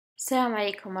السلام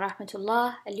عليكم ورحمة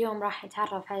الله. اليوم راح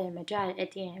نتعرف على المجال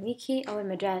الديناميكي أو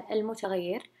المجال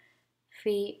المتغير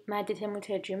في مادة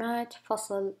المترجمات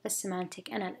فصل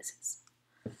السيمانتيك أناليسيس.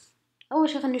 أول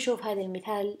شي خلينا نشوف هذا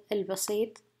المثال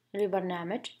البسيط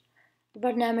لبرنامج.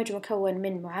 البرنامج مكون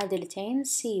من معادلتين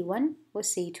C1 و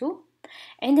C2.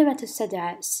 عندما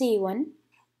تستدعى C1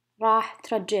 راح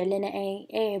ترجع لنا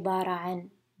A عبارة عن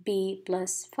B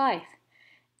plus 5.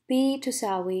 B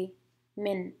تساوي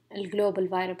من الجلوبال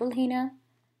فاريبل هنا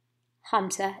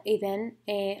 5، إذن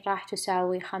A راح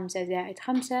تساوي 5 زائد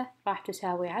 5 راح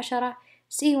تساوي 10.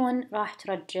 C1 راح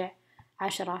ترجع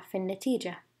 10 في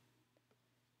النتيجة.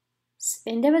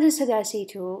 عندما تستدعى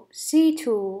C2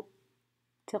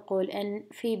 تقول إن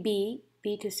في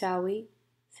B تساوي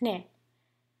 2.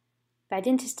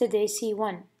 بعدين تستدعي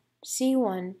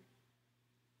C1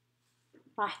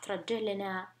 راح ترجع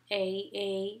لنا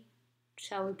A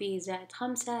تساوي B زائد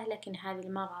 5، لكن هذه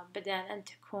المرة بدل أن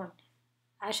تكون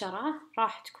 10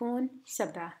 راح تكون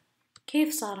 7.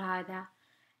 كيف صار هذا؟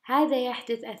 هذا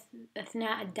يحدث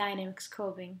أثناء الدايناميك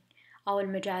سكوبينج أو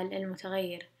المجال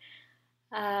المتغير،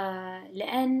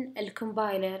 لأن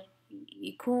الكومبايلر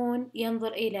يكون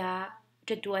ينظر إلى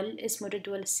جدول اسمه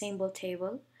جدول السيمبل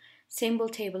تيبل. السيمبل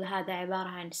تيبل هذا عبارة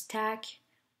عن ستاك،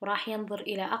 وراح ينظر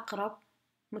إلى أقرب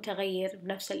متغير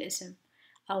بنفس الاسم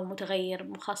أو متغير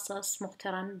مخصص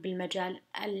مقترن بالمجال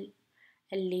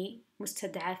اللي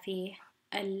مستدعى فيه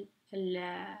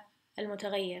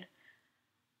المتغير.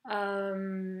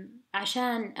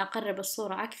 عشان أقرب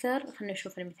الصورة أكثر خلنا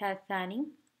نشوف المثال الثاني.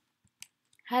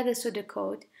 هذا السودو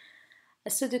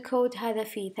كود هذا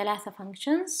فيه 3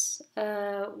 functions،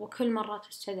 وكل مرة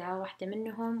تستدعى واحدة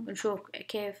منهم ونشوف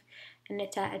كيف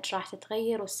النتائج راح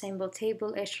تتغير والسيمبل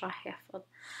تيبل إيش راح يحفظ.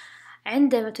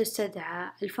 عندما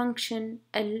تستدعى الفانكشن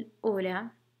الأولى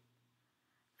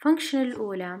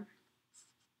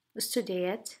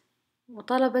استدعيت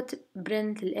وطلبت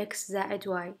برنت الإكس زائد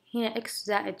واي. هنا إكس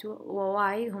زائد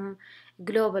وواي هم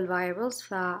global variables،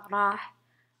 فراح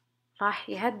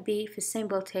يعبي في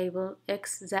السيمبل تيبل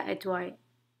إكس زائد واي.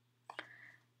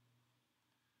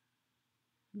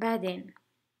 بعدين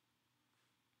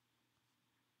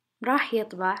راح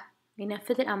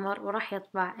ينفذ الأمر وراح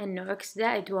يطبع إنه إكس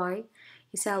زائد واي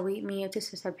يساوي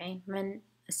 179 من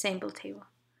السيمبل تيبل.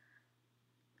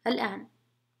 الآن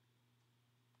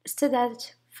استدعت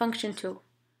function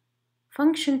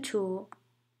 2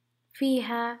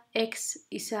 فيها x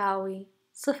يساوي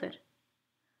 0.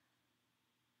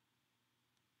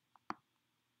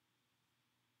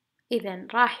 إذن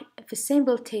راح في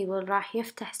السيمبل تيبل راح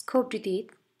يفتح سكوب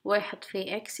جديد ويحط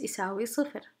فيه x يساوي 0،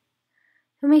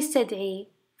 ثم يستدعي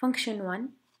function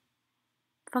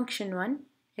 1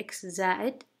 x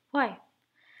زائد y.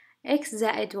 x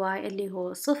زائد y اللي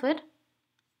هو 0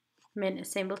 من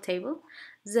السيمبل تيبل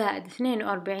زائد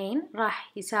 42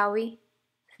 راح يساوي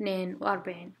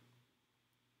 42.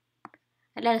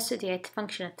 الآن استدعيت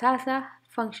function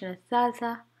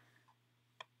الثالثة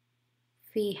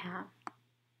فيها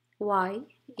y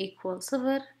equal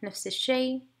 0 نفس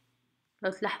الشيء.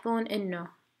 لو تلاحظون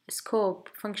إنه سكوب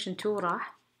function 2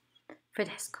 راح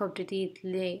فتح سكوب جديد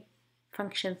ل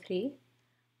function 3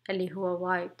 اللي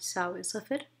هو y تساوي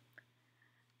 0.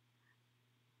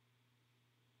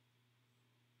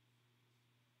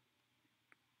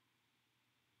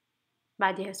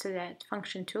 بعدها استدعيت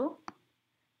function 2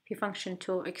 في function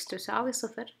 2 x تساوي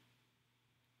 0.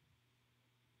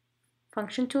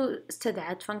 function 2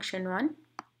 استدعت function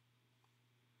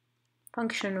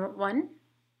 1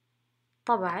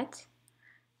 طبعت،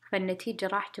 فالنتيجة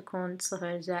راح تكون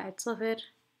 0 زائد 0.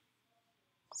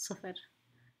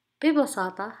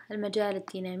 ببساطة المجال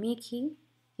الديناميكي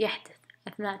يحدث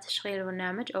أثناء تشغيل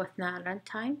البرنامج أو أثناء الرن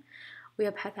تايم،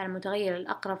 ويبحث عن المتغير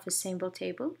الأقرب في السيمبل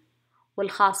تيبل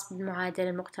والخاص بالمعادلة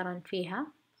المقترن فيها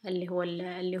اللي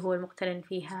هو المقترن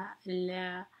فيها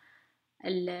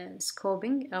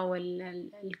السكوبينج أو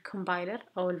الكومبايلر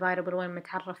أو الفاريبل وين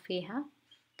متعرف فيها،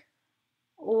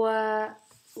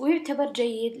 ويعتبر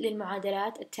جيد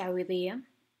للمعادلات التعويضية.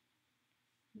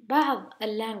 بعض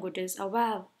اللانجوجز أو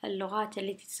بعض اللغات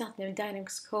التي تستخدم دايناميك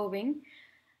سكوبينج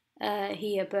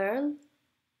هي بيرل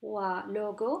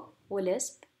ولوجو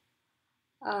وليسب،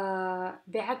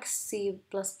 بعكس C++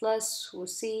 و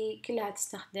C كلها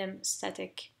تستخدم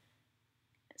static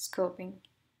scoping.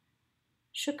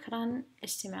 شكرا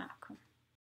لاستماعكم.